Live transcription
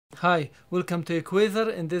Hi, welcome to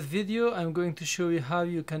Equaser. In this video I'm going to show you how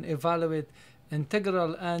you can evaluate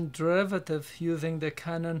integral and derivative using the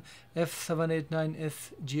Canon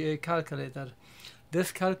F-789SGA Calculator.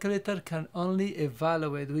 This calculator can only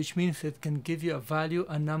evaluate, which means it can give you a value,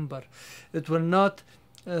 a number. It will not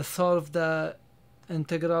solve the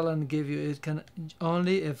integral and give you, it can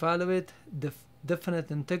only evaluate the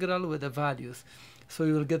definite integral with the values. So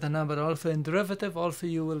you will get a number. Also in derivative, also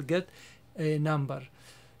you will get a number.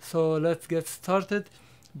 So let's get started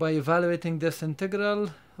by evaluating this integral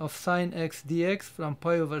of sine x dx from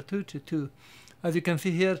pi over 2 to 2. As you can see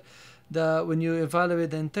here, when you evaluate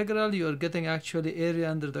the integral, you are getting actually area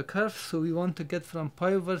under the curve. So we want to get from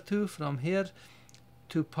pi over 2 from here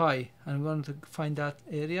to pi, and we want to find that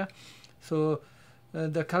area. So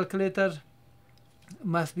the calculator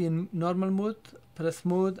must be in normal mode, press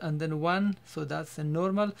mode and then 1, so that's in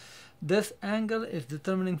normal. This angle is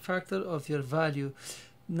determining factor of your value.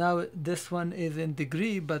 Now this one is in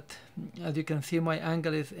degree, but as you can see my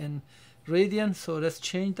angle is in radian, so let's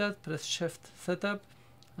change that. Press shift setup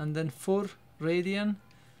and then 4 radian.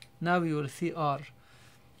 Now you will see R.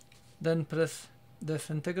 Then press this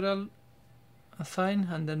integral sign,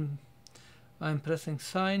 and then I'm pressing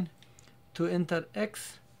sign. To enter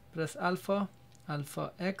x, press alpha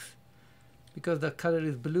x, because the color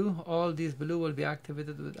is blue, all these blue will be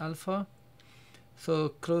activated with alpha. So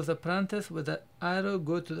close the parenthesis with the arrow,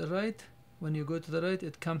 go to the right. When you go to the right,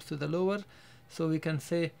 it comes to the lower, so we can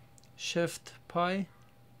say shift pi.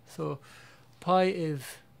 So pi is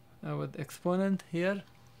our exponent here,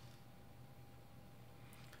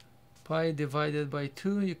 pi divided by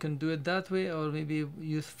 2. You can do it that way, or maybe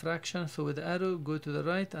use fraction. So with the arrow, go to the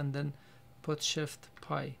right and then put shift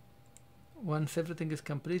pi. Once everything is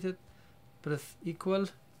completed, press equal.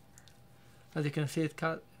 As you can see, it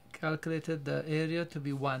calculated the area to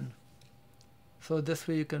be 1. So this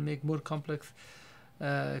way you can make more complex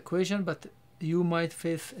equation, but you might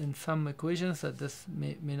face in some equations that this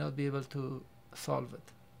may not be able to solve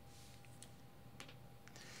it.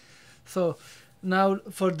 So now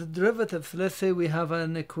for the derivatives, let's say we have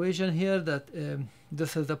an equation here that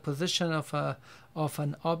this is the position of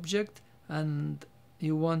an object, and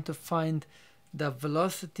you want to find the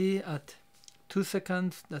velocity at 2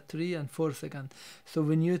 seconds, the 3 and 4 seconds. So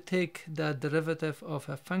when you take the derivative of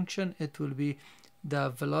a function, it will be the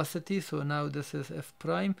velocity. So now this is f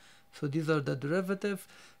prime. So these are the derivative.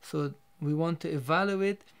 So we want to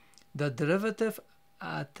evaluate the derivative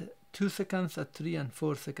at 2 seconds, at 3 and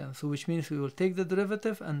 4 seconds. So which means we will take the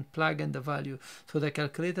derivative and plug in the value. So the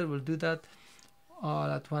calculator will do that all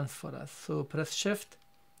at once for us. So press shift,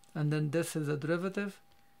 and then this is the derivative.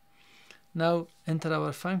 Now enter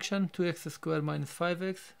our function, 2x squared minus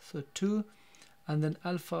 5x, so 2, and then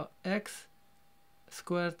alpha x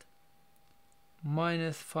squared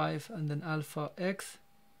minus 5, and then alpha x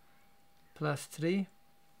plus 3,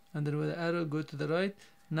 and then with the arrow go to the right.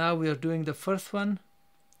 Now we are doing the first one,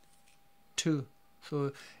 2.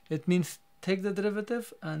 So it means take the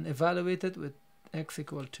derivative and evaluate it with x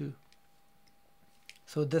equal 2.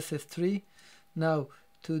 So this is 3. Now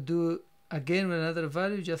to do again with another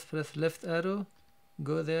value, just press left arrow,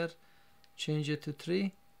 go there, change it to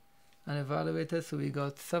 3 and evaluate it. So we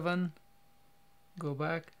got 7, go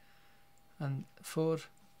back, and 4,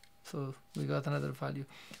 so we got another value.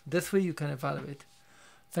 This way you can evaluate.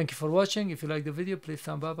 Thank you for watching. If you like the video, please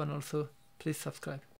thumb up, and also please subscribe.